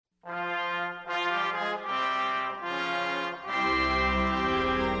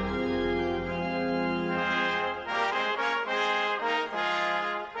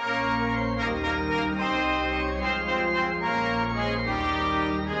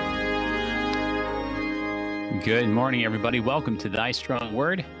Good morning, everybody. Welcome to Thy Strong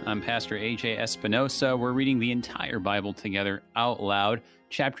Word. I'm Pastor AJ Espinosa. We're reading the entire Bible together out loud,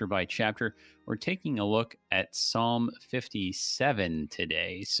 chapter by chapter. We're taking a look at Psalm 57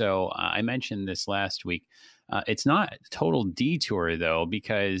 today. So I mentioned this last week. It's not a total detour, though,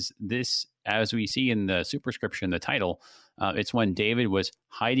 because this, as we see in the superscription, the title, it's when David was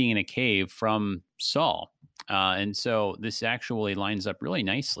hiding in a cave from Saul. And so this actually lines up really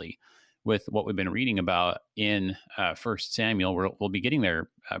nicely with what we've been reading about in 1 Samuel. We'll be getting there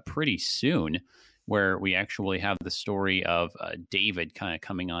pretty soon, where we actually have the story of David kind of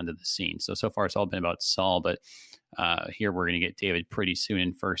coming onto the scene. So far it's all been about Saul, but here we're going to get David pretty soon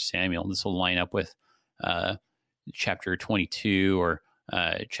in 1 Samuel. This will line up with chapter 22 or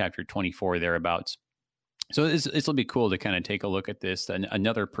chapter 24 thereabouts. So this will be cool to kind of take a look at this,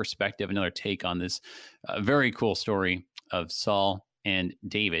 another perspective, another take on this very cool story of Saul and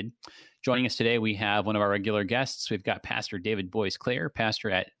David. Joining us today, we have one of our regular guests. We've got Pastor David Boyce Clare, pastor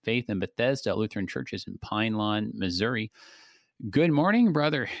at Faith in Bethesda Lutheran Churches in Pine Lawn, Missouri. Good morning,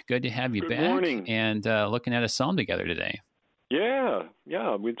 brother. Good to have you back. Good morning. And looking at a psalm together today. Yeah,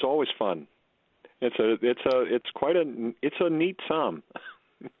 it's always fun. It's a neat psalm.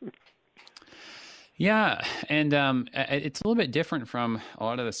 Yeah, and it's a little bit different from a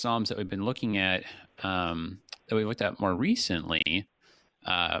lot of the psalms that we've been looking at, that we looked at more recently.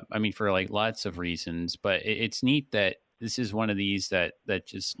 For like lots of reasons, but it's neat that this is one of these that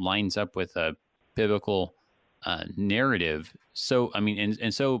just lines up with a biblical narrative. So,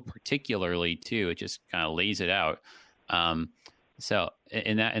 and so particularly too, it just kind of lays it out. So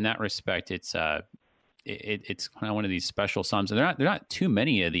in that respect, it's kind of one of these special psalms, and they're not too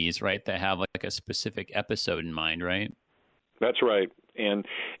many of these, right, that have like a specific episode in mind, right? That's right. And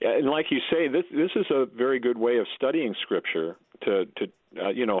like you say, this is a very good way of studying Scripture to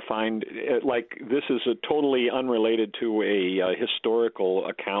find, like, this is a totally unrelated to a historical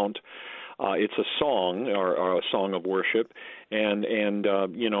account. It's a song or a song of worship, and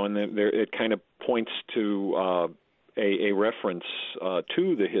it kind of points to a reference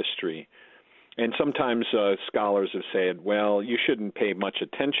to the history. And sometimes scholars have said, well, you shouldn't pay much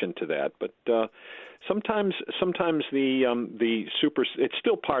attention to that, but sometimes it's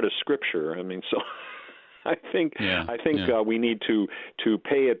still part of Scripture. So I think we need to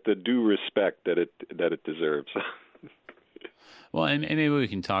pay it the due respect that it deserves. Well, and maybe we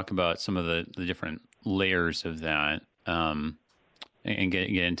can talk about some of the different layers of that, and get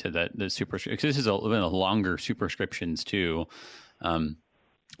into the superscription, because this is one of the longer superscriptions too.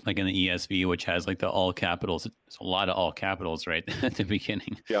 Like in the ESV, which has like the all capitals. It's a lot of all capitals right at the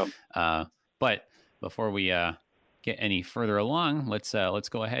beginning. Yeah. But before we get any further along, let's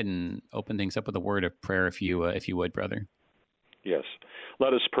go ahead and open things up with a word of prayer, if you would, brother. Yes.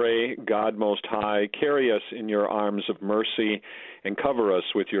 Let us pray. God Most High, carry us in your arms of mercy and cover us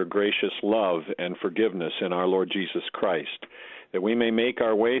with your gracious love and forgiveness in our Lord Jesus Christ, that we may make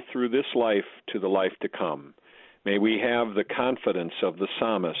our way through this life to the life to come. May we have the confidence of the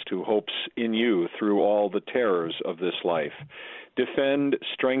psalmist who hopes in you through all the terrors of this life. Defend,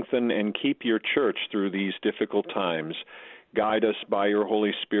 strengthen, and keep your church through these difficult times. Guide us by your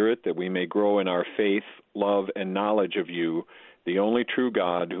Holy Spirit that we may grow in our faith, love, and knowledge of you, the only true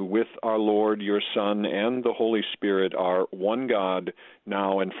God, who with our Lord, your Son, and the Holy Spirit are one God,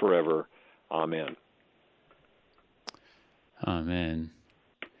 now and forever. Amen. Amen.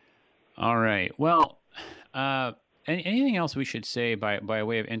 All right. Well, anything else we should say by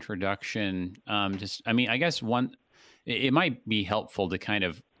way of introduction? I guess it might be helpful to kind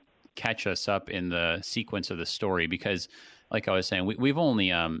of catch us up in the sequence of the story, because like I was saying, we've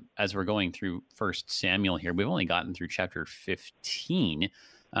only, as we're going through 1 Samuel here, we've only gotten through chapter 15,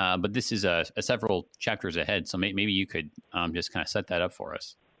 but this is several chapters ahead. So maybe you could just kind of set that up for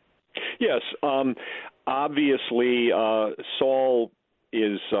us. Yes. Obviously, Saul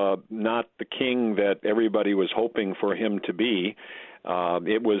is not the king that everybody was hoping for him to be.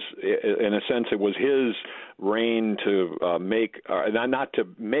 It was, in a sense, it was his reign to make, not to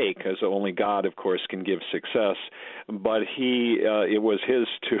make, as only God, of course, can give success, but it was his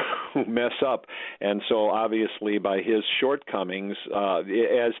to mess up. And so, obviously, by his shortcomings,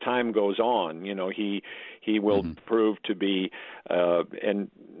 as time goes on, he will prove to be and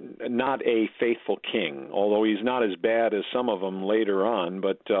not a faithful king, although he's not as bad as some of them later on.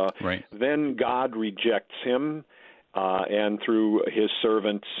 But then God rejects him. And through his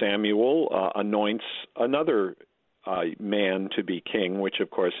servant Samuel, anoints another man to be king, which of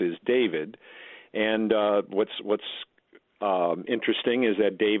course is David. And what's interesting is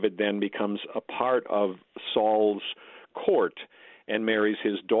that David then becomes a part of Saul's court and marries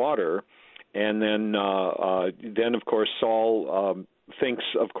his daughter. And then of course Saul thinks,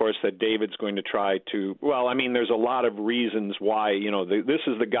 of course, that David's going to try to. Well, I mean, there's a lot of reasons why. This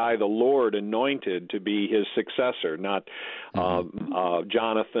is the guy the Lord anointed to be his successor, not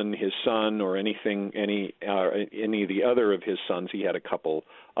Jonathan, his son, or any of the other of his sons. He had a couple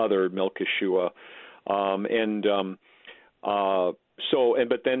other, Melchishua,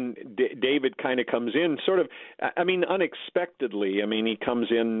 but then David kind of comes in sort of, I mean, unexpectedly. I mean, he comes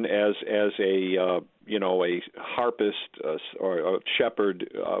in as a harpist or a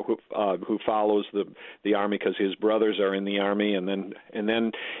shepherd who follows the army because his brothers are in the army, and then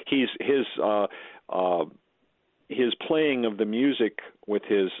his playing of the music with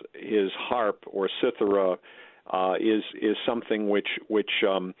his harp or cithara is something which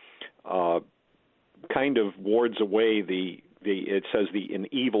kind of wards away it says an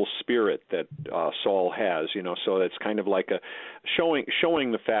evil spirit that Saul has, so it's kind of like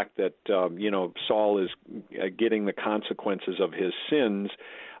showing the fact that Saul is getting the consequences of his sins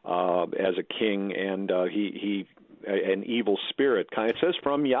as a king, and he an evil spirit. It says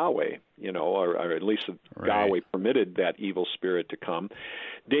from Yahweh, or at least Yahweh permitted that evil spirit to come.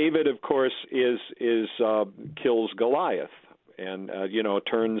 David, of course, kills Goliath, and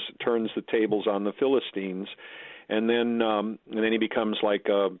turns the tables on the Philistines. And then he becomes like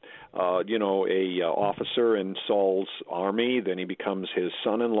a officer in Saul's army. Then he becomes his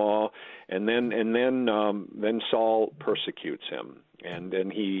son-in-law, and then Saul persecutes him. And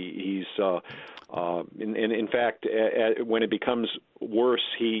then he's in fact, when it becomes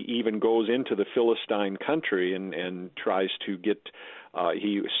worse, he even goes into the Philistine country and tries to get.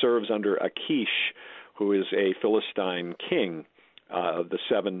 He serves under Achish, who is a Philistine king. Of the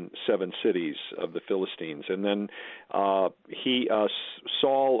seven cities of the Philistines, and then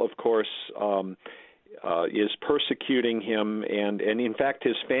Saul, of course, is persecuting him, and in fact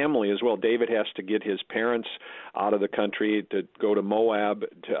his family as well. David has to get his parents out of the country to go to Moab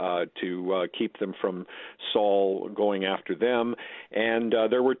to keep them from Saul going after them. And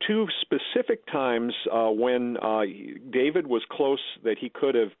there were two specific times when David was close that he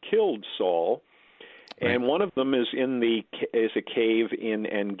could have killed Saul. And one of them is is a cave in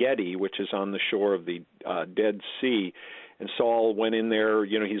En-Gedi, which is on the shore of the Dead Sea. And Saul went in there.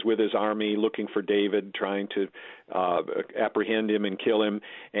 He's with his army looking for David, trying to apprehend him and kill him.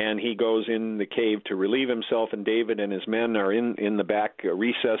 And he goes in the cave to relieve himself. And David and his men are in the back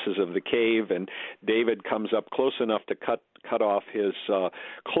recesses of the cave. And David comes up close enough to cut off his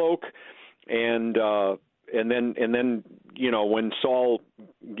cloak. And then when Saul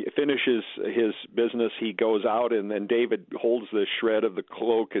finishes his business, he goes out, and then David holds the shred of the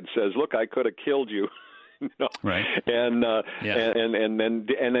cloak and says, "Look, I could have killed you." Right. And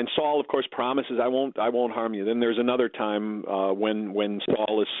then Saul, of course, promises, "I won't harm you." Then there's another time when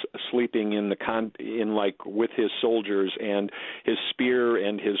Saul is sleeping with his soldiers, and his spear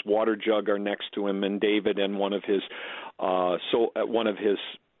and his water jug are next to him, and David and one of his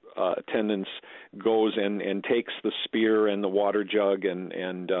attendants goes and takes the spear and the water jug, and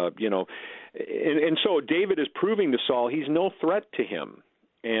so David is proving to Saul he's no threat to him.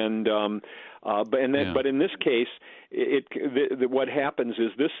 But in this case, what happens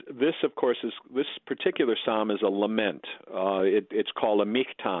is this of course is this particular psalm is a lament. It's called a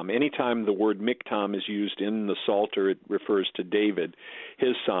miktam. Anytime the word miktam is used in the Psalter, it refers to David,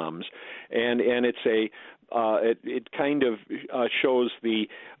 his psalms, and it's it kind of shows the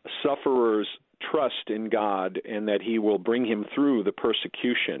sufferer's trust in God and that he will bring him through the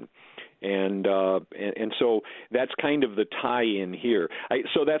persecution. And so that's kind of the tie-in here.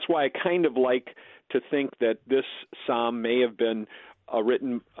 So that's why I kind of like to think that this psalm may have been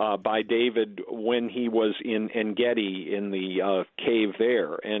written by David when he was in En-Gedi in the cave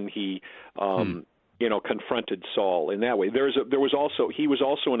there, and he confronted Saul in that way. He was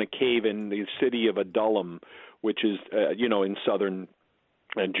also in a cave in the city of Adullam, which is in southern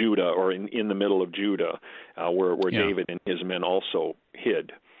Judah, or in the middle of Judah, where David and his men also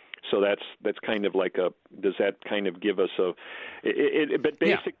hid. So that's kind of like does that kind of give us but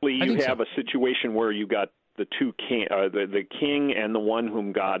basically you have a situation where you got the two the king and the one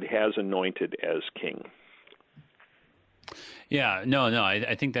whom God has anointed as king. Yeah, no,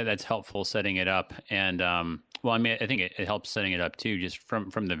 I think that's helpful setting it up. And I think it helps setting it up too, just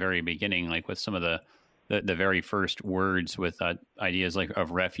from the very beginning, like with some of the very first words with ideas like of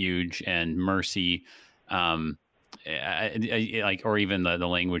refuge and mercy, or even the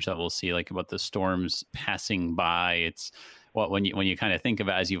language that we'll see, like about the storms passing by. It's when you kind of think of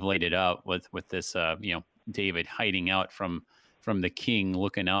it as you've laid it out with this, David hiding out from the king,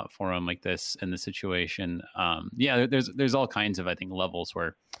 looking out for him like this in the situation. There's all kinds of, I think, levels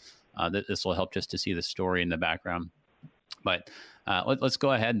where This will help just to see the story in the background. But let's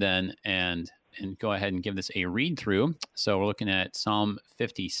go ahead then and go ahead and give this a read through. So we're looking at Psalm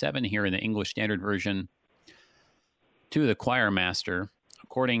 57 here in the English Standard Version. To the choir master,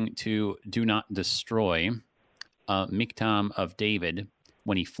 according to Do Not Destroy, Miktam of David,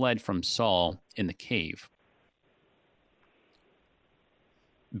 when he fled from Saul in the cave.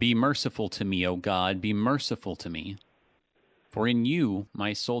 Be merciful to me, O God, be merciful to me. For in you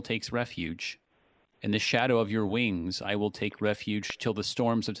my soul takes refuge. In the shadow of your wings I will take refuge till the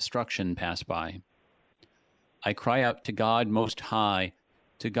storms of destruction pass by. I cry out to God Most High,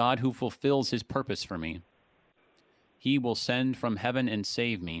 to God who fulfills his purpose for me. He will send from heaven and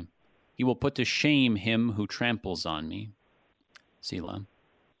save me. He will put to shame him who tramples on me. Selah.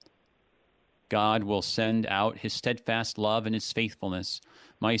 God will send out his steadfast love and his faithfulness.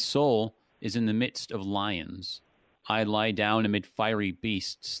 My soul is in the midst of lions. I lie down amid fiery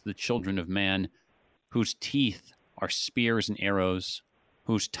beasts, the children of man, whose teeth are spears and arrows,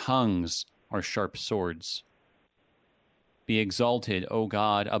 whose tongues are sharp swords. Be exalted, O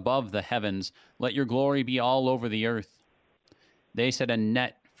God, above the heavens. Let your glory be all over the earth. They set a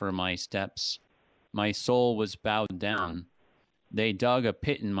net for my steps. My soul was bowed down. They dug a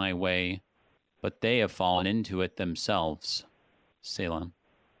pit in my way, but they have fallen into it themselves. Selah.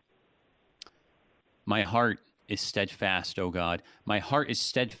 My heart is steadfast, O God. My heart is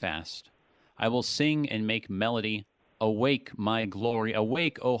steadfast. I will sing and make melody. Awake, my glory.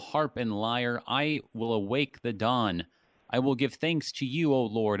 Awake, O harp and lyre. I will awake the dawn. I will give thanks to you, O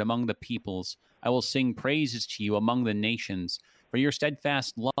Lord, among the peoples. I will sing praises to you among the nations. For your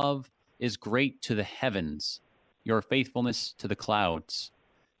steadfast love is great to the heavens, your faithfulness to the clouds.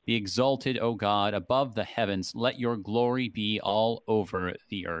 Be exalted, O God, above the heavens. Let your glory be all over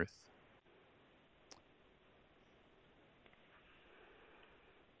the earth.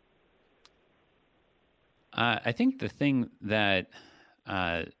 I think the thing that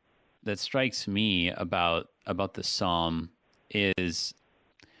that strikes me about the psalm is,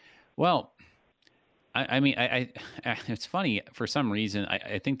 well, I mean, it's funny for some reason.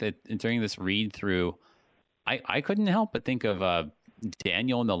 I think that during this read through, I couldn't help but think of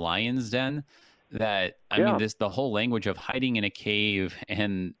Daniel in the lion's den. That I mean, the whole language of hiding in a cave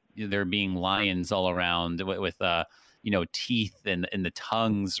and there being lions all around with teeth and the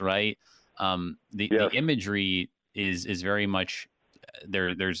tongues, right? The imagery is very much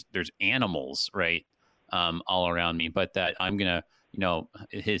there's animals, right, all around me, but that I'm gonna,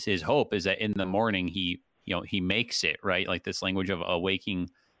 his hope is that in the morning he makes it, right, like this language of awaking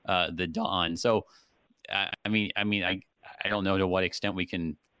the dawn. So I mean I don't know to what extent we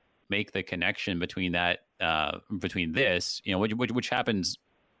can make the connection between that between this, which happens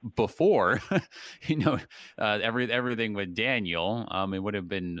before everything with Daniel. It would have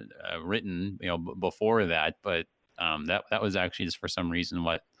been written before that, but that was actually just for some reason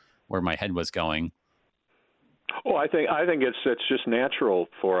where my head was going. Oh, I think it's just natural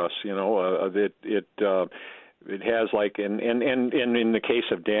for us, it has, like, and in the case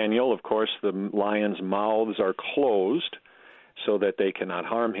of Daniel, of course, the lions' mouths are closed so that they cannot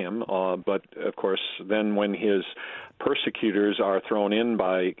harm him. But of course, then when his persecutors are thrown in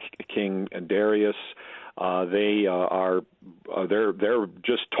by King Darius, they're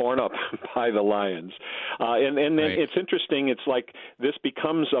just torn up by the lions. And then right. It's interesting. It's like this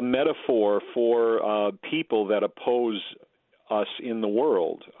becomes a metaphor for people that oppose us in the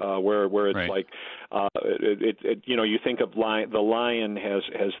world, where it's right. Like you think of the lion has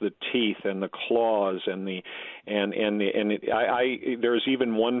the teeth and the claws and there's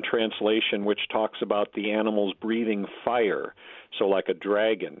even one translation which talks about the animals breathing fire, so like a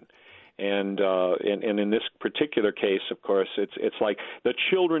dragon. And in this particular case, of course, it's like the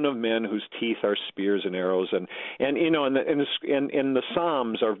children of men whose teeth are spears and arrows, and the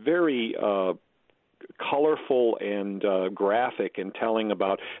Psalms are very colorful and graphic in telling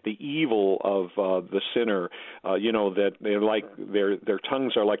about the evil of the sinner. That they're like their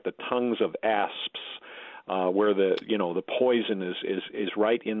tongues are like the tongues of asps. Where the poison is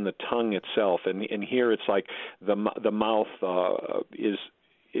right in the tongue itself, and here it's like the mouth is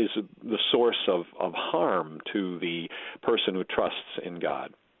the source of harm to the person who trusts in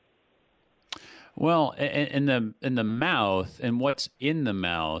God. Well, in the mouth and what's in the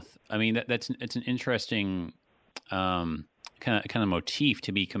mouth, I mean it's an interesting kind of motif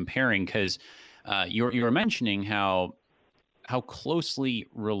to be comparing, because you were mentioning how closely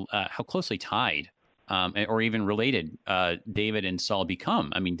tied or even related David and Saul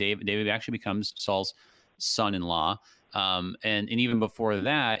become. I mean, David actually becomes Saul's son-in-law. And even before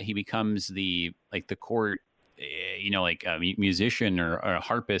that, he becomes the court, like a musician or a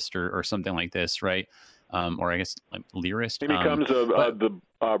harpist or something like this, right? Or I guess like lyrist. He becomes the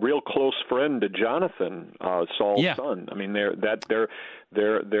real close friend to Jonathan, Saul's son. I mean, their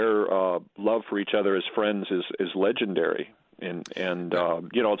love for each other as friends is legendary. And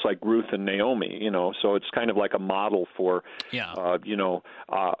it's like Ruth and Naomi, so it's kind of like a model for, and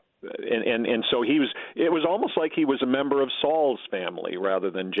so it was almost like he was a member of Saul's family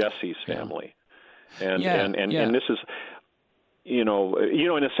rather than Jesse's family. And this is, in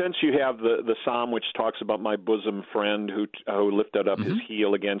a sense, you have the psalm which talks about my bosom friend who lifted up his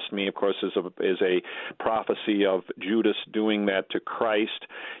heel against me. Of course, is a prophecy of Judas doing that to Christ.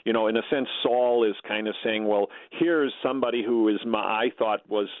 In a sense, Saul is kind of saying, well, here's somebody who I thought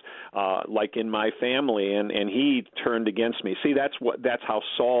was like in my family, and he turned against me. See, that's how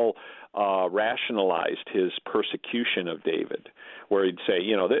Saul rationalized his persecution of David, where he'd say,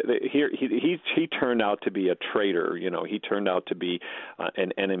 he turned out to be a traitor. He turned out to be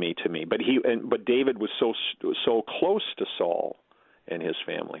an enemy to me. But David was so close to Saul and his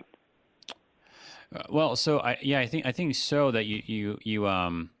family. Well, so I think so that you I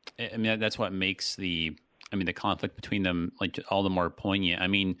mean that's what makes the conflict between them like all the more poignant. I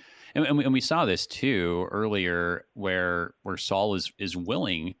mean, and we saw this too earlier where Saul is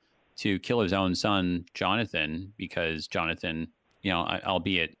willing to kill his own son Jonathan because Jonathan,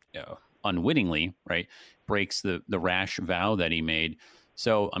 albeit unwittingly, right, breaks the rash vow that he made.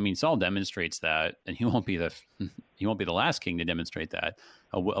 So I mean, Saul demonstrates that, and he won't be the last king to demonstrate that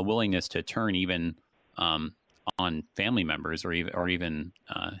a willingness to turn even on family members or even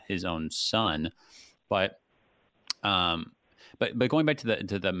his own son. But going back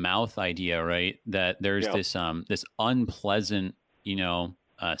to the mouth idea, right? That there's this unpleasant,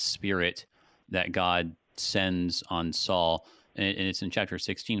 spirit that God sends on Saul, and it's in chapter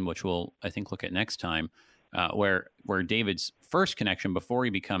 16, which we'll I think look at next time, where David's first connection before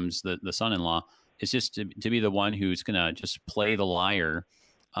he becomes the son-in-law is just to be the one who's gonna just play the lyre,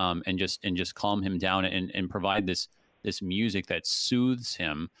 and just calm him down and provide this music that soothes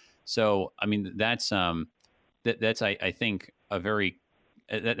him. So I mean that's I think a very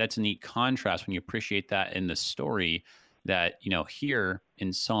that's a neat contrast when you appreciate that in the story. That here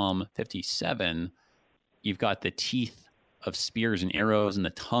in Psalm 57, you've got the teeth of spears and arrows and the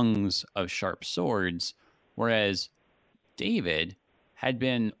tongues of sharp swords, whereas David had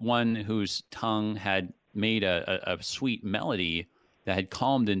been one whose tongue had made a sweet melody that had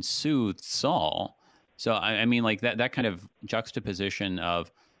calmed and soothed Saul. So I mean, like that kind of juxtaposition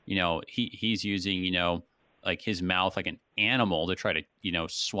of he's using like his mouth like an animal to try to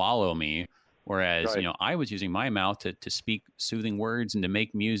swallow me. Whereas, right. I was using my mouth to speak soothing words and to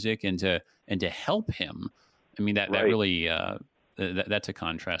make music and to help him. I mean, that really, that's a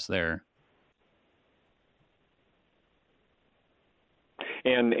contrast there.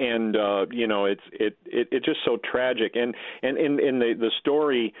 And it's just so tragic. And the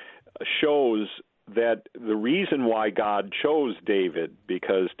story shows that the reason why God chose David,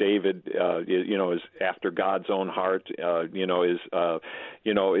 because David, is after God's own heart, is the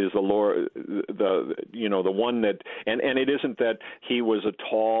Lord, the one that, and it isn't that he was a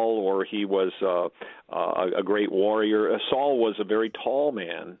tall or he was a great warrior. Saul was a very tall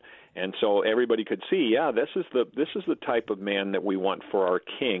man. And so everybody could see, this is the type of man that we want for our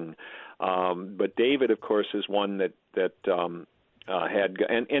king. But David, of course, is one that had,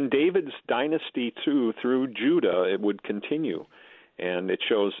 and David's dynasty too, through Judah, it would continue. And it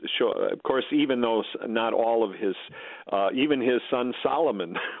shows, of course, even though not all of his, even his son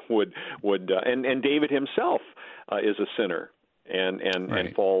Solomon would, and David himself is a sinner. And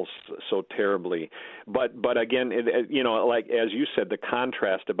falls so terribly, but again, like as you said, the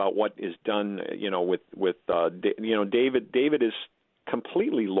contrast about what is done, with David is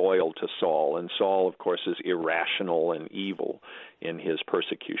completely loyal to Saul, and Saul, of course, is irrational and evil in his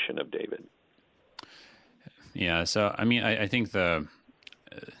persecution of David. Yeah, so I mean, I think the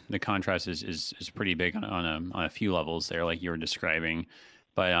contrast is pretty big on a few levels there, like you were describing,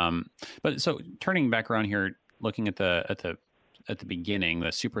 but so turning back around here, looking at the beginning,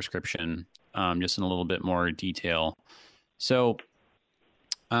 the superscription, just in a little bit more detail. So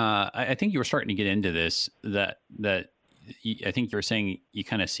I think you were starting to get into this, that I think you were saying you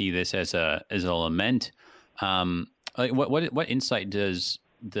kind of see this as a lament. Like what insight does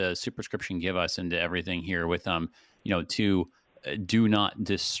the superscription give us into everything here with, to do not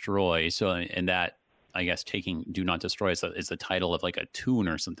destroy. So, and that, I guess, taking do not destroy is the title of like a tune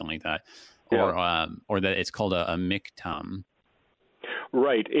or something like that. Yeah. Or that it's called a miktam.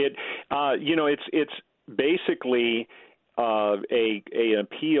 Right. It's basically a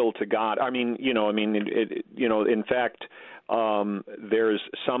appeal to God. I mean, in fact, there's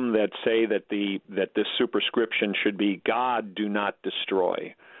some that say that this superscription should be "God, do not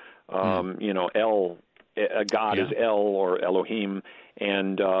destroy." El. God is El or Elohim,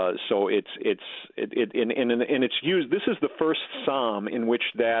 and so it's used. This is the first psalm in which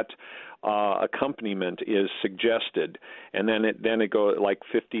that accompaniment is suggested, and then it goes like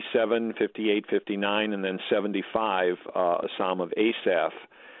 57, 58, 59, and then 75. A psalm of Asaph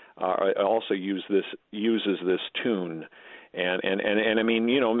also uses this tune. And I mean,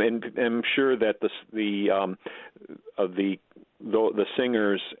 and I'm sure that the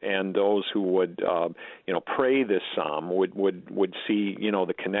singers and those who would pray this psalm would see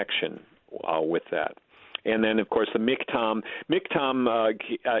the connection with that. And then, of course, the miktam.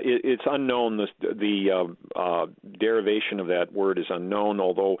 It's unknown. The derivation of that word is unknown.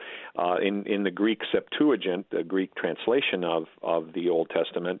 Although in the Greek Septuagint, the Greek translation of the Old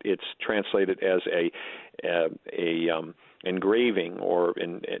Testament, it's translated as a engraving, or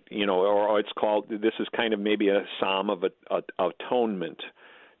it's called. This is kind of maybe a psalm of atonement,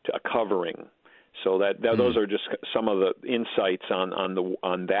 a covering. So that those are just some of the insights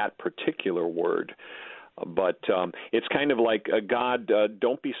on that particular word. But it's kind of like, God,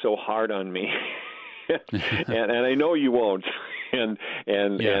 don't be so hard on me, and I know you won't. And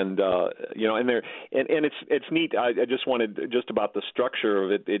it's neat. I just wanted just about the structure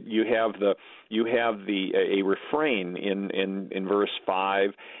of it. You have a refrain in verse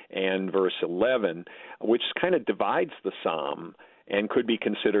 5 and verse 11, which kind of divides the psalm and could be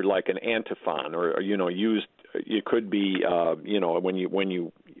considered like an antiphon, or used. It could be when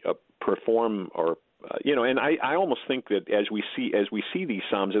you perform or. And I almost think that as we see these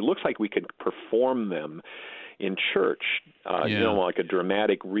psalms, it looks like we could perform them in church, like a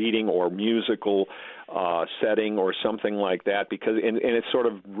dramatic reading or musical setting or something like that, because and it's sort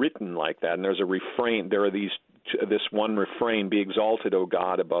of written like that. And there's a refrain. There are this one refrain: "Be exalted, O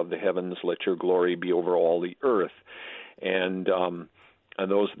God, above the heavens; let your glory be over all the earth." And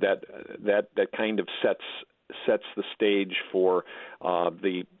those that kind of sets the stage for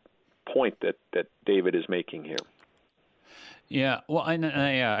the point that David is making here. Yeah, well, I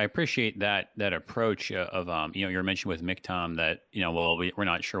appreciate that approach of you're mentioning with miktam that we're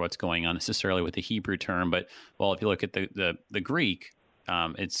not sure what's going on necessarily with the Hebrew term, but if you look at the Greek,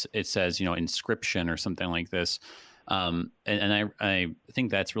 it says inscription or something like this, and I think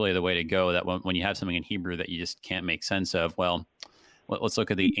that's really the way to go. That when you have something in Hebrew that you just can't make sense of, let's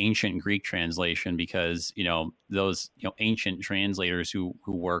look at the ancient Greek translation, because those ancient translators who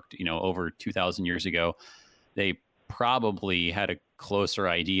worked over 2,000 years ago, they probably had a closer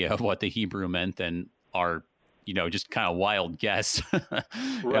idea of what the Hebrew meant than our just kind of wild guess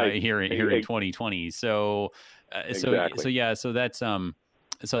right. here in 2020. So exactly. so that's so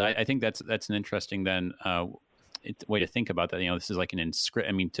I think that's an interesting then way to think about that. This is like an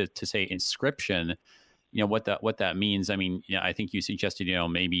inscription. I mean, to say inscription. What that means. I mean, I think you suggested,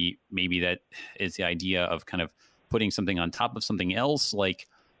 maybe that is the idea of kind of putting something on top of something else, like,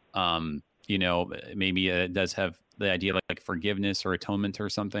 maybe it does have the idea like forgiveness or atonement or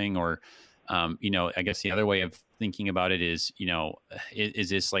something, or, I guess the other way of thinking about it is, is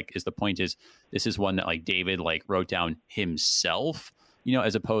the point is this is one that like David like wrote down himself,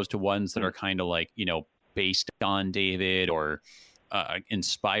 as opposed to ones that are kind of like, based on David or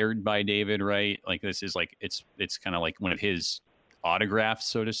inspired by David, right? Like this is like it's kind of like one of his autographs,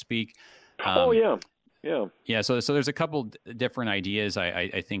 so to speak. Yeah. So there's a couple different ideas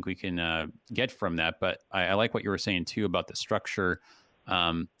I think we can get from that, but I like what you were saying too about the structure,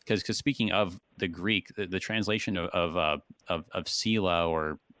 because speaking of the Greek, the translation of Selah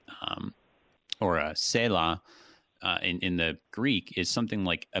or Selah in the Greek is something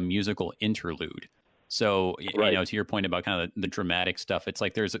like a musical interlude. So, right. To your point about kind of the dramatic stuff, it's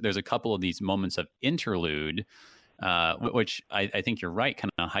like there's a couple of these moments of interlude, which I think you're right,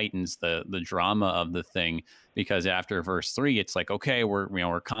 kind of heightens the drama of the thing, because after verse 3, it's like, okay,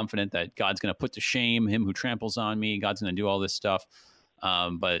 we're confident that God's going to put to shame him who tramples on me. God's going to do all this stuff.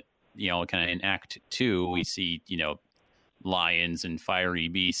 But, kind of in Act 2, we see, lions and fiery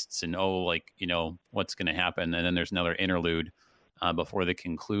beasts and, what's going to happen. And then there's another interlude before the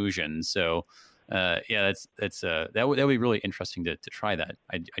conclusion. So, that would be really interesting to try that.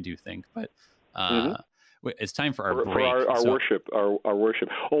 I do think, but It's time for our break. For our worship. Our worship.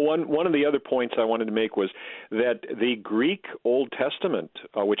 Well, one of the other points I wanted to make was that the Greek Old Testament,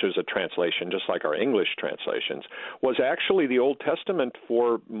 which is a translation just like our English translations, was actually the Old Testament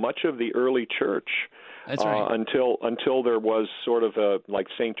for much of the early church. That's right. Until there was sort of like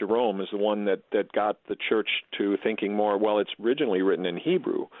St. Jerome is the one that got the church to thinking more, well, it's originally written in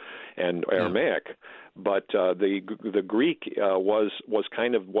Hebrew and Aramaic. Yeah. But the Greek was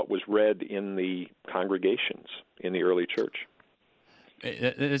kind of what was read in the congregations in the early church.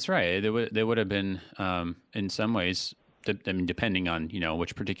 That's right. They would have been in some ways, depending on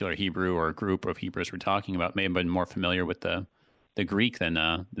which particular Hebrew or group of Hebrews we're talking about, may have been more familiar with the Greek than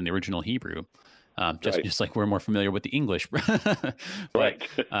the original Hebrew. Just like we're more familiar with the English. Right.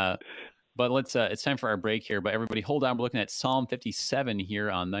 But let's. It's time for our break here. But everybody, hold on. We're looking at Psalm 57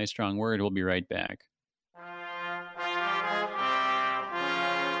 here on Thy Strong Word. We'll be right back.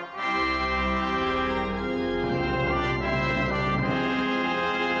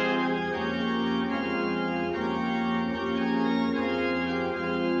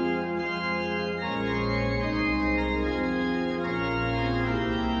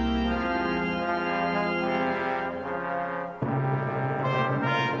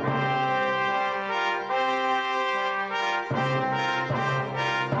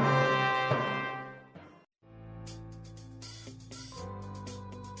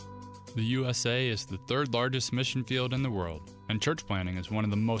 The USA is the third largest mission field in the world, and church planting is one of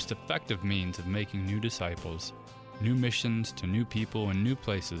the most effective means of making new disciples, new missions to new people and new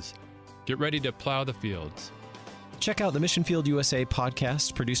places. Get ready to plow the fields. Check out the Mission Field USA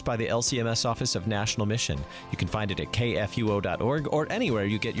podcast produced by the LCMS Office of National Mission. You can find it at kfuo.org or anywhere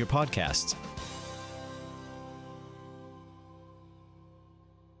you get your podcasts.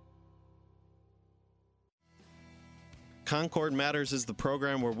 Concord Matters is the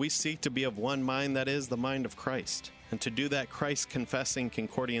program where we seek to be of one mind, that is, the mind of Christ. And to do that, Christ-confessing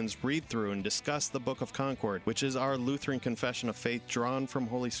Concordians read through and discuss the Book of Concord, which is our Lutheran confession of faith drawn from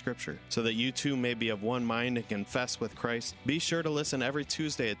Holy Scripture, so that you too may be of one mind and confess with Christ. Be sure to listen every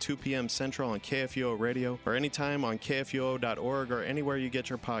Tuesday at 2 p.m. Central on KFUO Radio, or anytime on kfuo.org or anywhere you get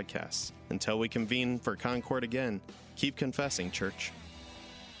your podcasts. Until we convene for Concord again, keep confessing, church.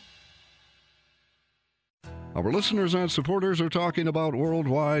 Our listeners and supporters are talking about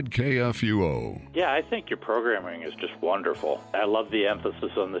Worldwide KFUO. Yeah, I think your programming is just wonderful. I love the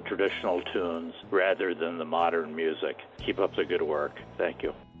emphasis on the traditional tunes rather than the modern music. Keep up the good work. Thank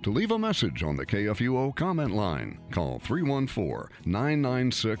you. To leave a message on the KFUO comment line, call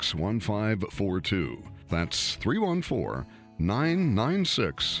 314-996-1542. That's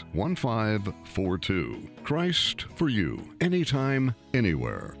 314-996-1542. Christ for you, anytime,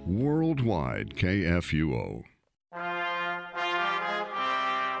 anywhere. Worldwide KFUO.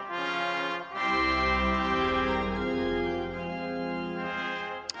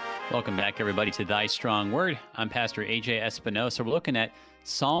 Welcome back, everybody, to Thy Strong Word. I'm Pastor A.J. Espinosa. We're looking at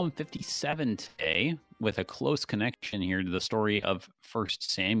Psalm 57 today with a close connection here to the story of 1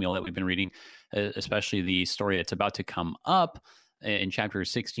 Samuel that we've been reading, especially the story that's about to come up in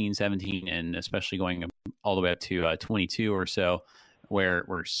chapters 16, 17, and especially going all the way up to 22 or so, where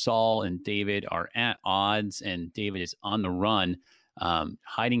Saul and David are at odds, and David is on the run,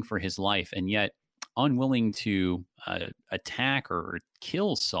 hiding for his life, and yet unwilling to attack or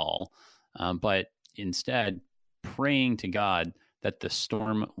kill Saul, but instead praying to God that the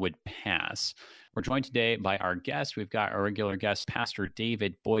storm would pass. We're joined today by our guest. We've got our regular guest, Pastor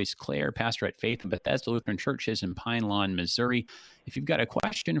David Boyce Clare, pastor at Faith and Bethesda Lutheran Churches in Pine Lawn, Missouri. If you've got a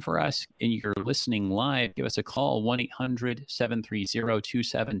question for us and you're listening live, give us a call,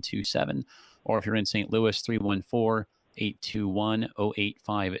 1-800-730-2727, or if you're in St. Louis,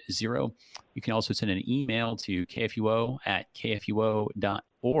 314-821-0850. You can also send an email to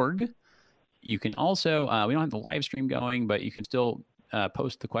kfuo@kfuo.org. You can also, we don't have the live stream going, but you can still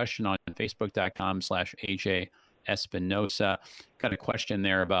post the question on facebook.com/AJ Espinosa. Got a question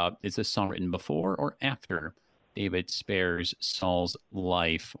there about, is this song written before or after David spares Saul's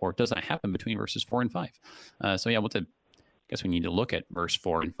life, or does that happen between verses 4 and 5? So yeah, I guess we need to look at verse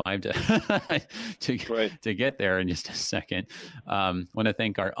 4 and 5 to get there in just a second. Want to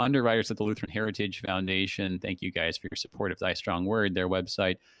thank our underwriters at the Lutheran Heritage Foundation. Thank you guys for your support of Thy Strong Word. Their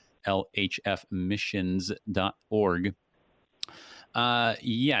website, lhfmissions.org.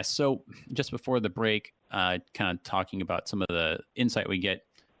 So just before the break, kind of talking about some of the insight we get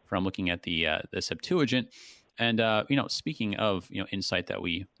from looking at the Septuagint. And, speaking of, insight that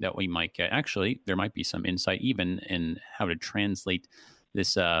we might get, actually, there might be some insight even in how to translate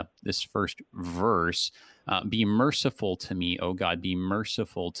this first verse. Be merciful to me, O God, be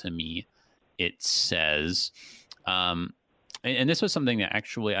merciful to me, it says. And this was something that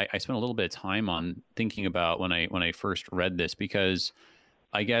actually I spent a little bit of time on thinking about when I first read this, because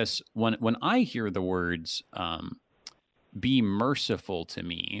I guess when I hear the words "be merciful to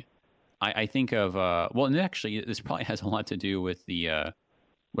me," I think of well, and actually this probably has a lot to do with the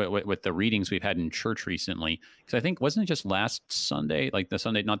with the readings we've had in church recently, because I think, wasn't it just last Sunday, like the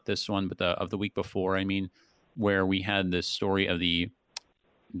Sunday, not this one, but of the week before, I mean, where we had this story of the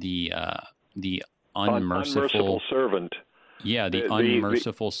unmerciful servant. Yeah, the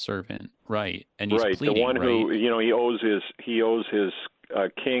unmerciful servant, right? And he's pleading, the one right? who, he owes his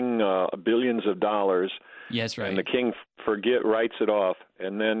king billions of dollars. Yes, right. And the king writes it off,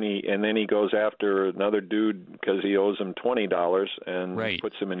 and then he goes after another dude because he owes him $20 and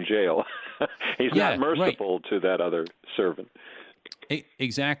puts him in jail. He's not merciful to that other servant.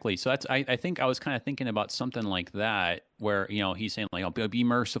 Exactly. So that's I think I was kind of thinking about something like that, where he's saying like, "Oh, be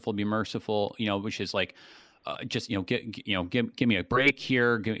merciful," which is like. Just give me a break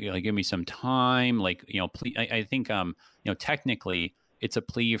here. Give me some time. Please, I think technically it's a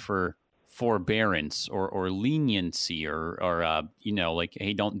plea for forbearance or leniency or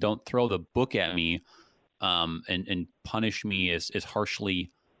hey, don't throw the book at me, and punish me as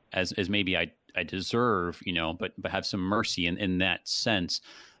harshly as maybe I deserve. But have some mercy in that sense.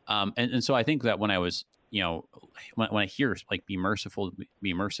 And so I think that when I was when I hear like be merciful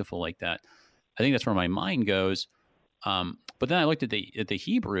like that, I think that's where my mind goes. But then I looked at the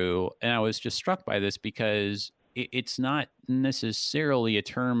Hebrew, and I was just struck by this, because it's not necessarily a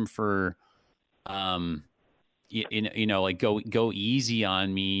term for, like go easy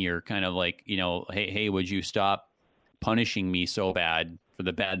on me, or kind of like, hey, would you stop punishing me so bad for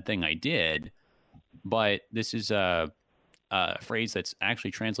the bad thing I did? But this is a phrase that's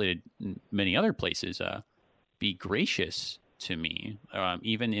actually translated in many other places. Be gracious to me,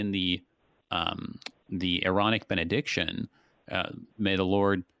 even in the Aaronic benediction, may the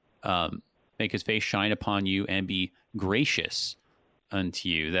Lord make his face shine upon you and be gracious unto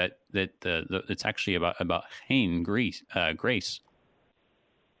you. That it's actually about grace.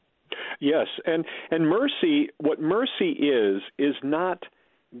 Yes, and mercy. What mercy is not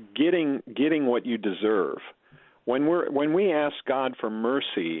getting what you deserve. When we ask God for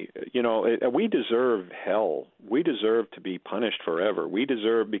mercy, we deserve hell. We deserve to be punished forever. We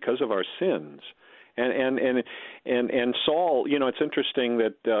deserve, because of our sins. And Saul, it's interesting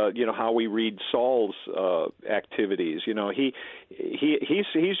that how we read Saul's activities.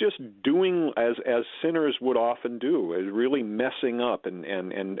 He's just doing as sinners would often do, is really messing up and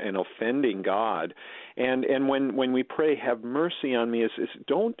offending God. And when we pray, have mercy on me, is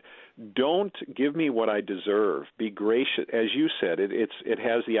don't give me what I deserve. Be gracious, as you said. It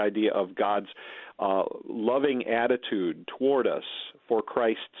has the idea of God's loving attitude toward us for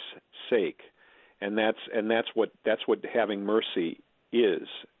Christ's sake. And that's what having mercy is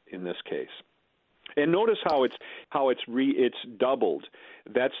in this case. And notice how it's doubled.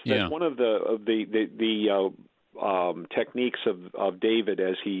 That's one of the techniques of David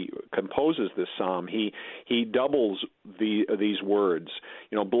as he composes this psalm. He doubles these words.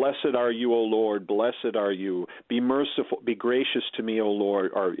 Blessed are you, O Lord. Blessed are you. Be merciful. Be gracious to me, O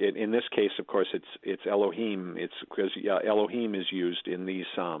Lord. Or in this case, of course, it's Elohim. It's because Elohim is used in these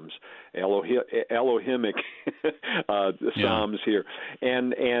psalms. Elohimic psalms here,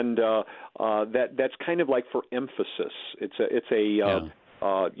 and that's kind of like for emphasis. It's a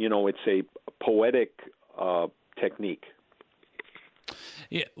poetic technique.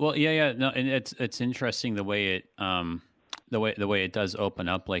 Yeah, well, yeah. No, and it's interesting the way it the way it does open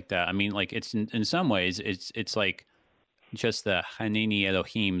up like that. I mean, like it's in some ways it's like just the Haneni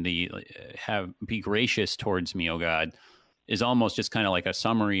Elohim, be gracious towards me, O God, is almost just kind of like a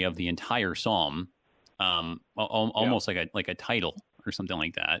summary of the entire psalm, almost like a title or something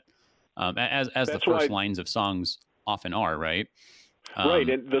like that, as the first lines of songs often are, right? Right.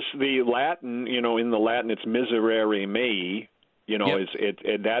 The Latin, in the Latin, it's miserere mei.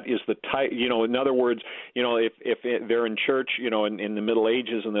 That is the title. In other words, if they're in church, in the Middle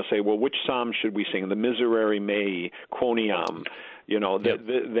Ages, and they say, well, which psalm should we sing? The miserere mei quoniam.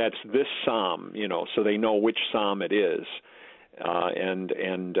 That's this psalm. So they know which psalm it is. And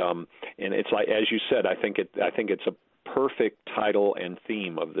it's like, as you said, I think it's a perfect title and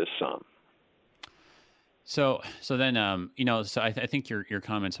theme of this psalm. So then, so I think your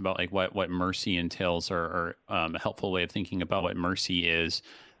comments about like what mercy entails are a helpful way of thinking about what mercy is,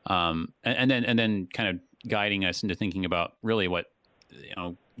 and then kind of guiding us into thinking about really what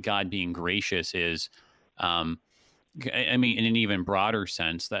God being gracious is. I mean, in an even broader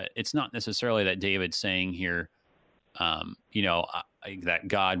sense, that it's not necessarily that David's saying here, that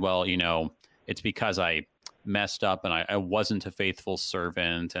God, it's because I messed up and I wasn't a faithful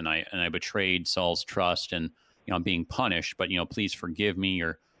servant and I betrayed Saul's trust and I'm being punished, but please forgive me,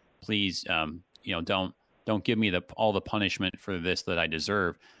 or please don't give me all the punishment for this that I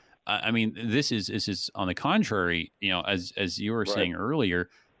deserve. I mean, this is on the contrary, as you were saying earlier,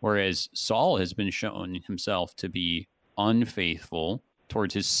 whereas Saul has been shown himself to be unfaithful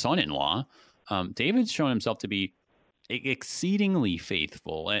towards his son-in-law, David's shown himself to be exceedingly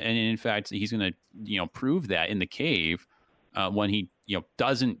faithful, and in fact, he's going to prove that in the cave when he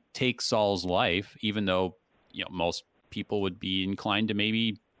doesn't take Saul's life, even though most people would be inclined to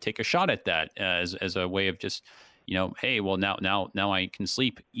maybe take a shot at that as a way of just hey, well now I can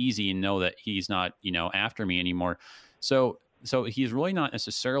sleep easy and know that he's not after me anymore. So he's really not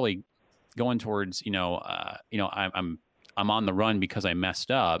necessarily going towards I'm on the run because I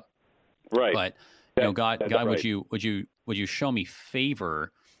messed up, right? But God, right. would you show me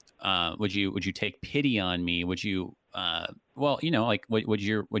favor? Would you take pity on me? Would you would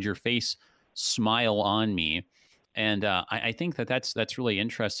your face smile on me? And I think that's really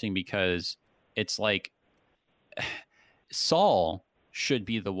interesting, because it's like Saul should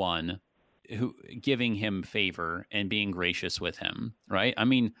be the one who giving him favor and being gracious with him, right? I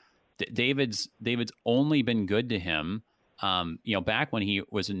mean, David's only been good to him. Back when he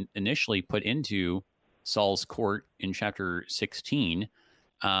was initially put into Saul's court in chapter 16,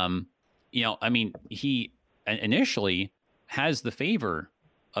 I mean, he initially has the favor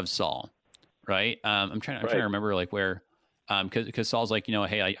of Saul, right? I'm trying to remember like where, because Saul's like,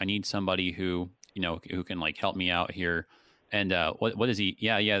 hey, I need somebody who can like help me out here. And what is he?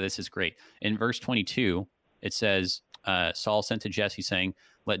 Yeah, this is great. In verse 22, it says, Saul sent to Jesse saying,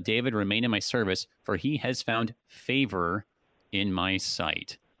 "Let David remain in my service, for he has found favor in my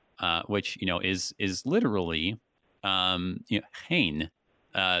sight," which is literally hein,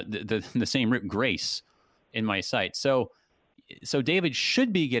 the same root, grace, in my sight. So David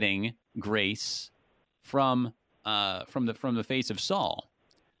should be getting grace from the face of Saul,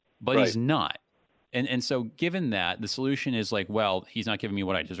 but he's not. And so given that, the solution is like, well, he's not giving me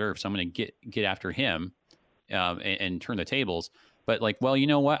what I deserve, so I'm going to get after him and turn the tables. But like, well, you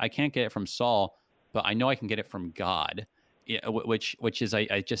know what? I can't get it from Saul, but I know I can get it from God, which is,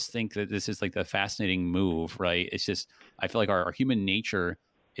 I just think that this is like the fascinating move, right? It's just, I feel like our human nature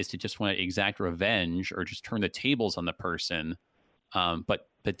is to just want to exact revenge or just turn the tables on the person. But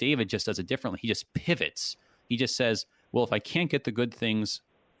David just does it differently. He just pivots. He just says, well, if I can't get the good things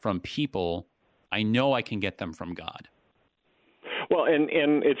from people, I know I can get them from God. Well, and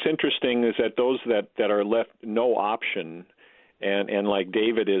it's interesting is that those that are left no option, and like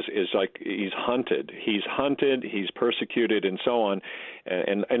David is like he's hunted, he's persecuted, and so on.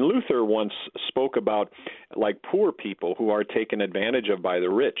 And Luther once spoke about like poor people who are taken advantage of by the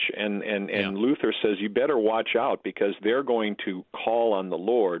rich, and Luther says you better watch out, because they're going to call on the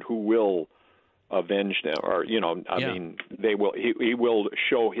Lord, who will avenge them, or I mean, they will. He will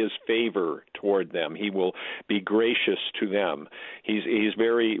show his favor toward them. He will be gracious to them. He's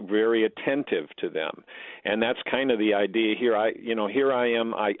very, very attentive to them, and that's kind of the idea here. Here I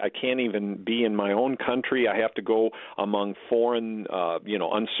am. I can't even be in my own country. I have to go among foreign,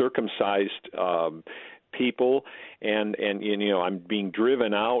 uncircumcised people, and I'm being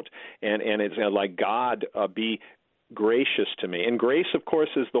driven out, and it's like God be gracious to me. And grace, of course,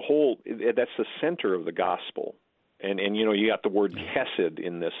 is that's the center of the gospel. And you got the word chesed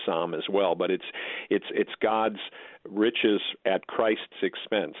in this psalm as well, but it's God's riches at Christ's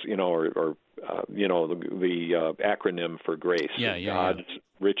expense, or the acronym for grace. God's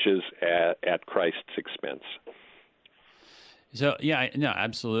riches at Christ's expense. So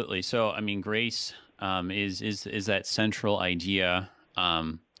absolutely. So I mean, grace is that central idea,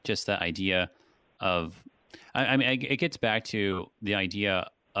 just that idea of, I mean, it gets back to the idea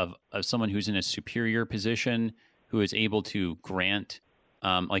of someone who's in a superior position, who is able to grant,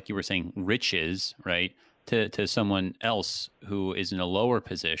 like you were saying, riches, right, to someone else who is in a lower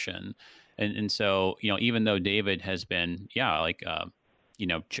position. And so, even though David has been,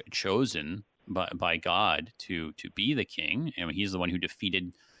 chosen by God to be the king, I mean, he's the one who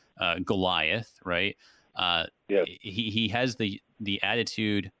defeated Goliath, right? He has the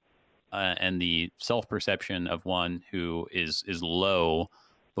attitude and the self-perception of one who is low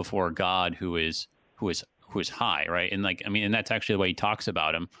before God, who is high, right? And and that's actually the way he talks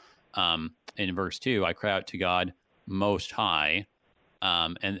about him. In verse 2, I cry out to God Most High,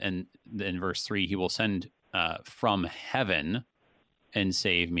 and in verse 3, He will send from heaven and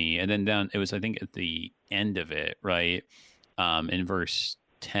save me. And then down, it was, I think, at the end of it, right? In verse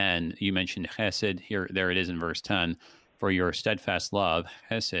 10, you mentioned Hesed. There it is in verse 10. For your steadfast love,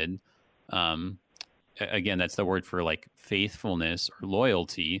 Hesed, Again, that's the word for like faithfulness or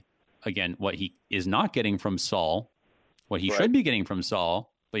loyalty. Again, what he is not getting from Saul, what he should be getting from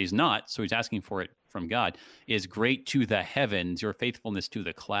Saul, but he's not, so he's asking for it from God, is great to the heavens, your faithfulness to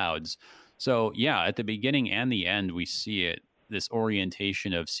the clouds. So, yeah, at the beginning and the end, we see it, this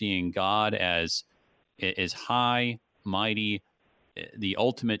orientation of seeing God as high, mighty, the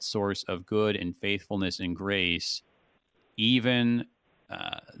ultimate source of good and faithfulness and grace, even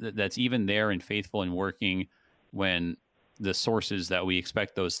that's even there and faithful and working when the sources that we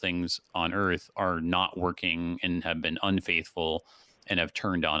expect those things on earth are not working and have been unfaithful and have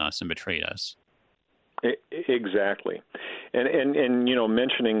turned on us and betrayed us. Exactly. And you know,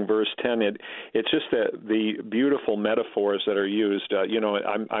 mentioning verse 10, it's just that the beautiful metaphors that are used. You know,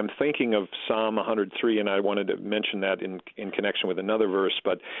 I'm thinking of Psalm 103, and I wanted to mention that in connection with another verse.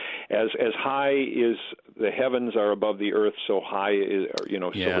 But as high is the heavens are above the earth, so high is, you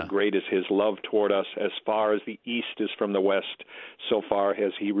know, so great is His love toward us. As far as the east is from the west, so far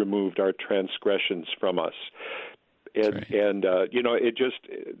has He removed our transgressions from us. And you know, it just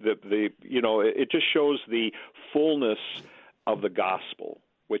it just shows the fullness of the gospel,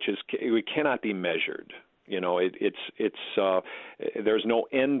 which we cannot be measured. You know, there's no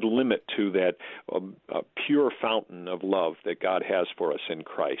end limit to that pure fountain of love that God has for us in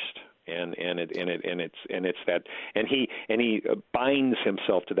Christ. And it's that, and he binds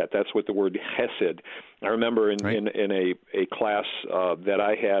himself to that. That's what the word hesed. I remember in a class that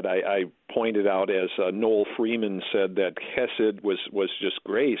I had, I pointed out, as Noel Freeman said, that hesed was just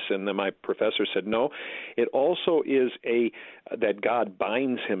grace, and then my professor said no, it also is that God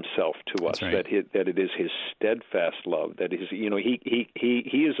binds himself to us. That it is His steadfast love. That is, you know, he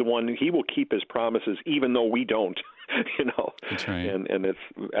is the one. He will keep His promises even though we don't. You know, that's right. And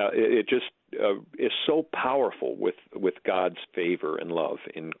it just is so powerful with God's favor and love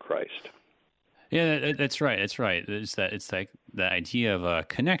in Christ. Yeah, that's right. It's right. It's like the idea of a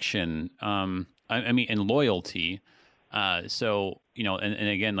connection. I mean, and loyalty. So, you know, and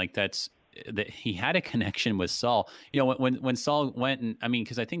again, like that he had a connection with Saul. You know, when Saul went, and I mean,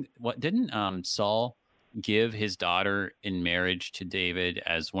 because I think didn't Saul give his daughter in marriage to David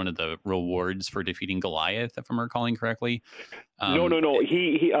as one of the rewards for defeating Goliath, if I'm recalling correctly? No.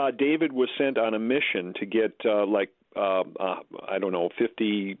 He David was sent on a mission to get I don't know,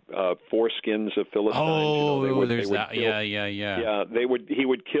 50 foreskins of Philistines. Oh, there's that. Yeah. Yeah, he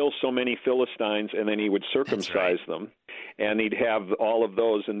would kill so many Philistines, and then he would circumcise them, and he'd have all of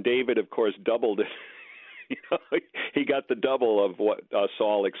those. And David, of course, doubled it. You know, he got the double of what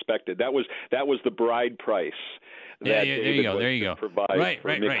Saul expected. That was the bride price. There you go. Provide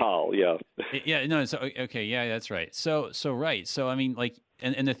for Michal. Yeah. Yeah. No. So okay. Yeah, that's right. So right. So I mean, like,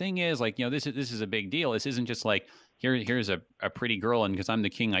 and the thing is, like, you know, this is a big deal. This isn't just like here's a pretty girl, and because I'm the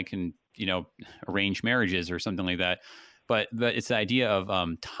king, I can, you know, arrange marriages or something like that. But it's the idea of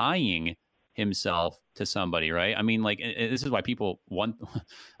tying himself to somebody, right? I mean, like, this is why people want,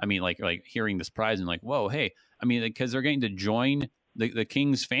 I mean, like hearing this prize and like, whoa, hey, I mean, because they're getting to join the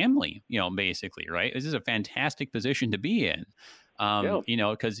king's family, you know, basically, right? This is a fantastic position to be in, you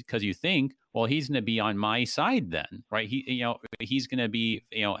know, because you think, well, he's going to be on my side then, right? He's going to be,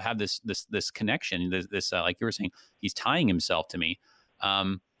 you know, have this connection, this like you were saying, he's tying himself to me.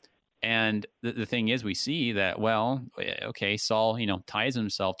 And the thing is, we see that, well, okay, Saul, you know, ties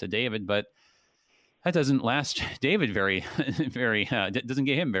himself to David, but that doesn't last David very, doesn't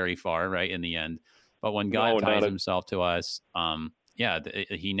get him very far, right, in the end. But when God ties himself to us,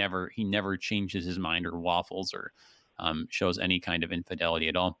 he never changes his mind or waffles or shows any kind of infidelity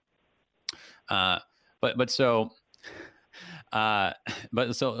at all. But so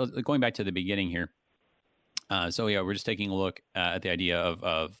going back to the beginning here. We're just taking a look at the idea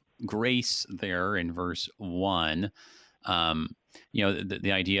of grace there in verse 1. You know,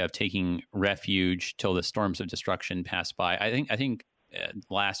 the idea of taking refuge till the storms of destruction pass by. I think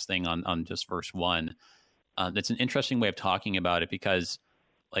last thing on just verse 1, that's an interesting way of talking about it, because,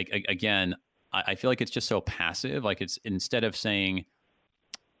 like, again, I feel like it's just so passive. Like, it's instead of saying,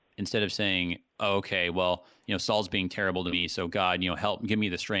 oh, okay, well, you know, Saul's being terrible to me, so God, you know, give me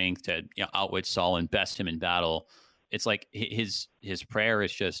the strength to, you know, outwit Saul and best him in battle. It's like his prayer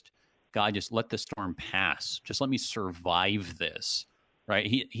is just, God, just let the storm pass. Just let me survive this, right?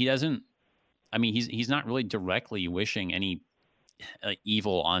 He doesn't. I mean, he's not really directly wishing any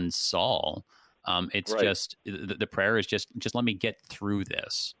evil on Saul. It's right. Just the prayer is just let me get through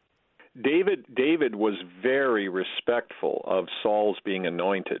this. David was very respectful of Saul's being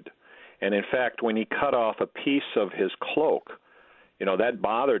anointed, and in fact, when he cut off a piece of his cloak, you know, that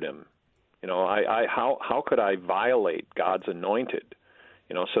bothered him. You know, how could I violate God's anointed?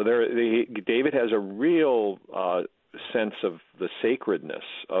 So David has a real sense of the sacredness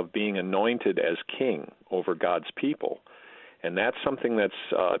of being anointed as king over God's people. And that's something that's,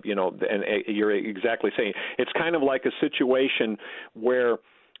 and you're exactly saying, it's kind of like a situation where,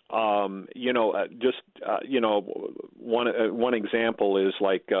 one example is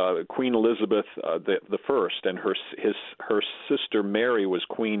like Queen Elizabeth the First, and her sister Mary was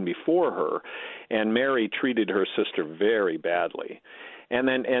queen before her, and Mary treated her sister very badly. And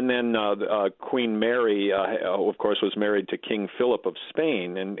then Queen Mary, of course, was married to King Philip of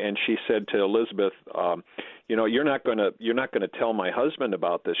Spain, and she said to Elizabeth, you're not going to tell my husband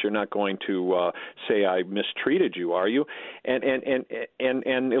about this. You're not going to say I mistreated you, are you? And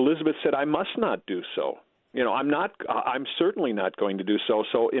Elizabeth said, I must not do so. I'm certainly not going to do so.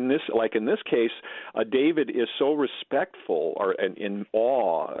 So in this case, David is so respectful or in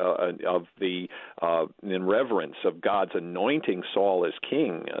awe of the in reverence of God's anointing Saul as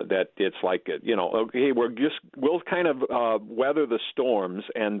king that it's like, okay, we'll kind of weather the storms,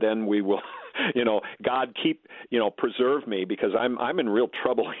 and then we will, God keep, preserve me, because I'm in real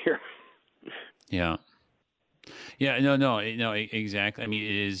trouble here. Yeah. Yeah. No, exactly. I mean,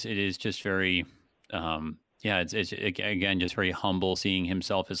 it is just very. It's again just very humble, seeing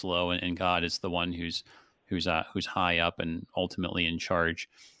himself as low, and God is the one who's high up and ultimately in charge.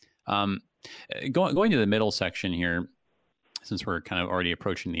 Going to the middle section here, since we're kind of already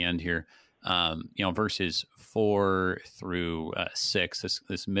approaching the end here, verses 4 through 6,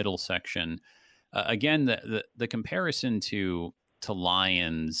 this middle section, again the comparison to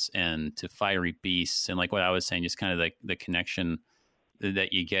lions and to fiery beasts, and like what I was saying, just kind of like the connection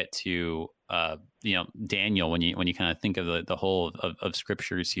that you get to Daniel when you kind of think of the whole of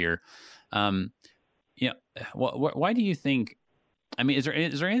scriptures here. Why do you think? I mean, is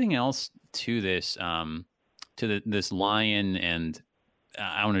there anything else to this this lion and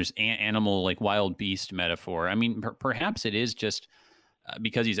I don't know, just animal, like wild beast metaphor? I mean, perhaps it is just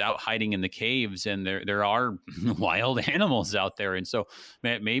because he's out hiding in the caves, and there are wild animals out there, and so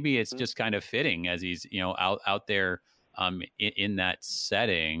maybe it's just kind of fitting as he's out there in that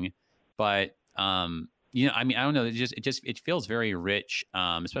setting. But I mean, I don't know. It feels very rich,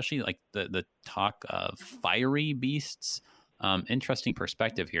 especially like the talk of fiery beasts. Interesting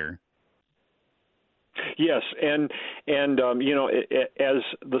perspective here. Yes, and as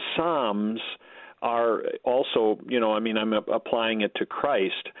the Psalms are also, I mean, I'm applying it to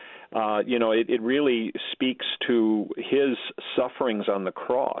Christ. It really speaks to his sufferings on the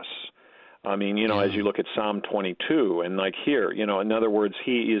cross. I mean, as you look at Psalm 22, and like here, in other words,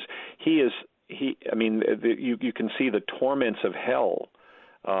 you can see the torments of hell,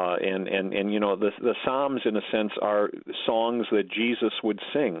 and the Psalms, in a sense, are songs that Jesus would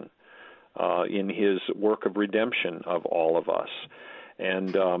sing in his work of redemption of all of us,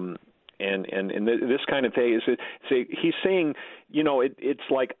 and this kind of thing is, he's saying,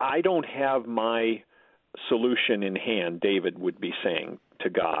 it's like, I don't have my solution in hand. David would be saying to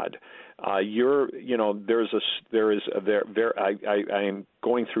God, I am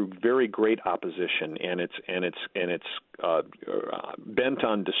going through very great opposition, and it's bent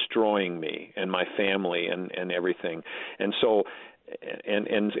on destroying me and my family and everything, and so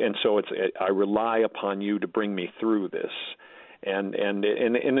I rely upon you to bring me through this. And in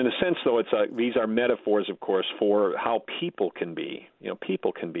a sense, though, these are metaphors, of course, for how people can be.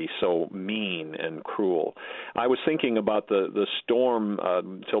 People can be so mean and cruel. I was thinking about the storm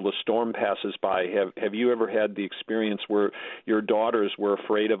till the storm passes by. Have you ever had the experience where your daughters were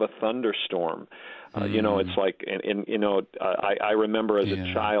afraid of a thunderstorm? It's like, I remember as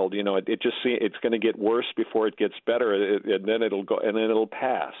a child, it's going to get worse before it gets better, and then it'll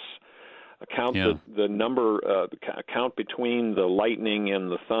pass. Count the number, count between the lightning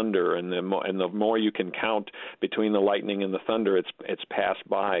and the thunder, and the more you can count between the lightning and the thunder, it's passed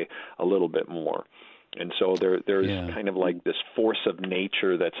by a little bit more. And so there's kind of like this force of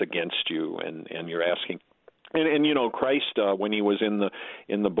nature that's against you, and you're asking. And Christ, when he was in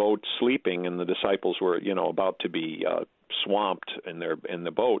the boat sleeping, and the disciples were about to be swamped in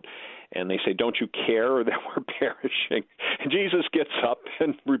the boat, and they say, "Don't you care that we're perishing?" And Jesus gets up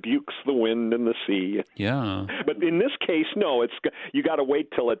and rebukes the wind and the sea. Yeah. But in this case, no, you got to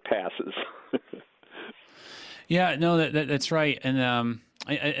wait till it passes. Yeah, no, that's right, and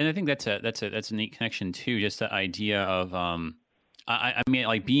I think that's a neat connection too. Just the idea of I mean,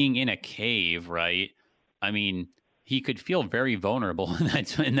 like being in a cave, right? I mean, he could feel very vulnerable in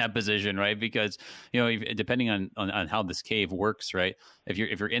that position, right? Because depending on how this cave works, right? If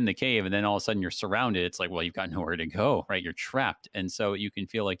you're in the cave and then all of a sudden you're surrounded, it's like, well, you've got nowhere to go, right? You're trapped, and so you can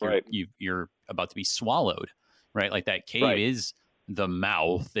feel like you're about to be swallowed, right? Like that cave is the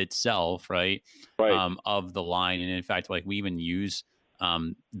mouth itself, right? Right. Of the line. And in fact, like we even use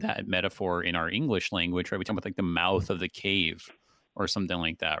that metaphor in our English language, right? We talk about like the mouth of the cave or something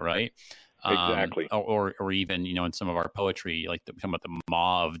like that, right? Exactly. Or even, in some of our poetry, like we talk about the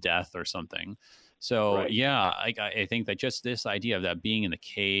maw of death or something. So Right. yeah, I think that just this idea of that being in the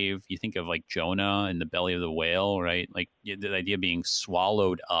cave, you think of like Jonah in the belly of the whale, right? Like the idea of being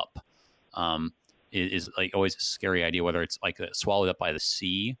swallowed up is like always a scary idea, whether it's like swallowed up by the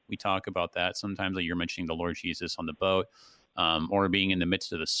sea. We talk about that sometimes, like you're mentioning the Lord Jesus on the boat, or being in the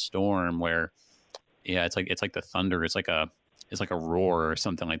midst of the storm where, yeah, it's like the thunder. It's like a roar or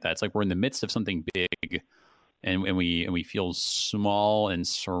something like that. It's like we're in the midst of something big and we feel small and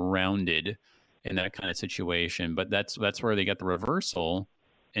surrounded in that kind of situation. But that's where they get the reversal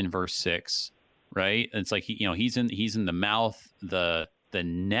in verse 6, right? And it's like he's in the mouth, the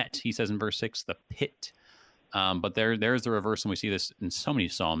net, he says in verse 6, the pit. But there's the reversal. And we see this in so many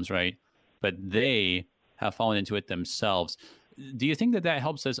Psalms, right? But they have fallen into it themselves. Do you think that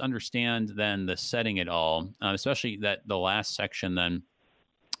helps us understand then the setting at all, especially that the last section then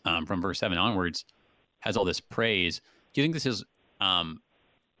from verse 7 onwards has all this praise? Do you think this is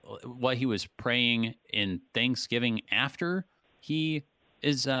what he was praying in thanksgiving after he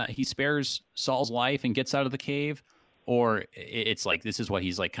spares Saul's life and gets out of the cave? Or it's like this is what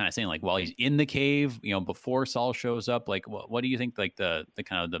he's like kind of saying, like while he's in the cave, before Saul shows up? Like what do you think like the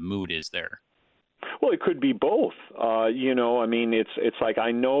kind of the mood is there? Well, it could be both. I mean, it's like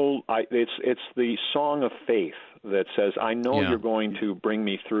I know it's the song of faith that says, I know you're going to bring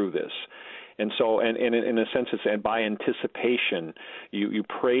me through this. And so, and in a sense, it's and by anticipation, you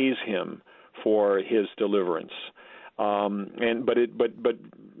praise him for his deliverance. But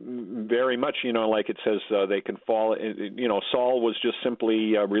very much, like it says, they can fall. Saul was just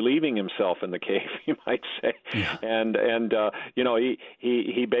simply relieving himself in the cave, you might say, and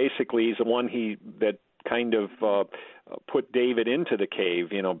he basically is the one that kind of put David into the cave,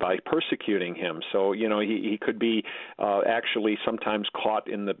 by persecuting him. So he could be actually sometimes caught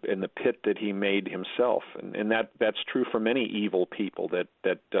in the pit that he made himself, and that's true for many evil people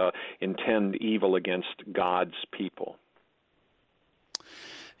that intend evil against God's people.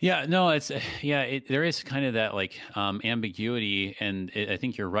 Yeah, no, there is kind of that like ambiguity, and I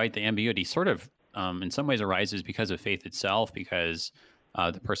think you're right. The ambiguity sort of, in some ways, arises because of faith itself, because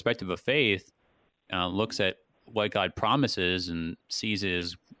the perspective of faith looks at what God promises and sees it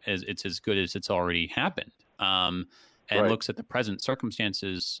as it's as good as it's already happened, and looks at the present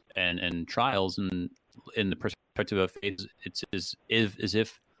circumstances and trials, and in the perspective of faith, it's as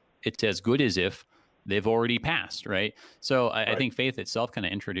if it's as good as if they've already passed, right? So I think faith itself kind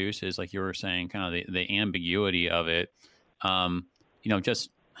of introduces, like you were saying, kind of the ambiguity of it.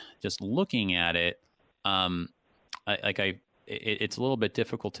 Just looking at it, it's a little bit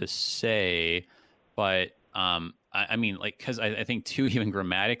difficult to say, but I mean, like, because I think too, even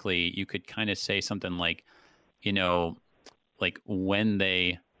grammatically, you could kind of say something like, like when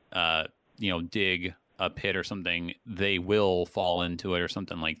they, dig a pit or something, they will fall into it or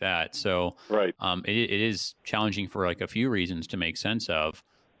something like that. So it is challenging for like a few reasons to make sense of,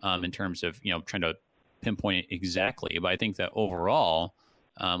 in terms of, trying to pinpoint it exactly. But I think that overall,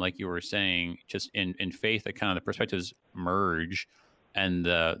 like you were saying, just in faith, that kind of the perspectives merge, and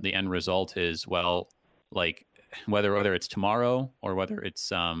the end result is, well, like whether it's tomorrow or whether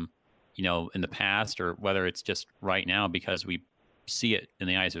it's, in the past, or whether it's just right now, because we see it in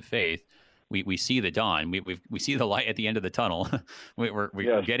the eyes of faith. We see the dawn. We see the light at the end of the tunnel.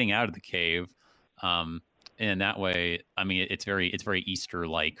 We're getting out of the cave, and in that way, I mean, it's very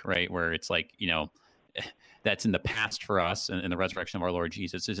Easter-like, right? Where it's like, that's in the past for us, and the resurrection of our Lord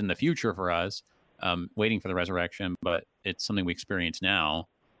Jesus is in the future for us, waiting for the resurrection. But it's something we experience now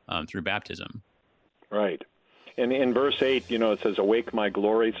through baptism. Right. And in verse 8, it says, awake my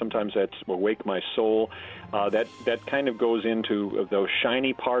glory. Sometimes that's awake my soul. That kind of goes into the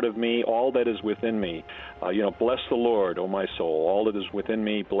shiny part of me, all that is within me. Bless the Lord, O my soul. All that is within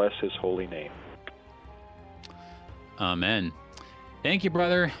me, bless his holy name. Amen. Thank you,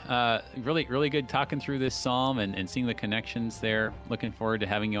 brother. Really, really good talking through this psalm and seeing the connections there. Looking forward to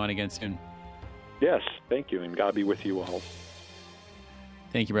having you on again soon. Yes, thank you, and God be with you all.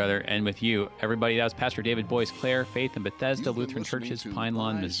 Thank you, brother. And with you, everybody, that was Pastor David Boyce Clare, Faith in Bethesda Lutheran Churches, Pine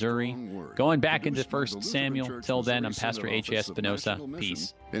Lawn, Missouri. Going back into 1 Samuel. Till then, I'm Pastor H.A. Espinosa.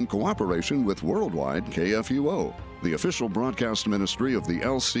 Peace. In cooperation with Worldwide KFUO, the official broadcast ministry of the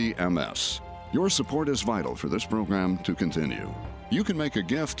LCMS. Your support is vital for this program to continue. You can make a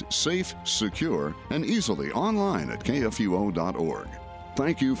gift safe, secure, and easily online at kfuo.org.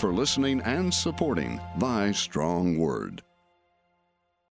 Thank you for listening and supporting Thy Strong Word.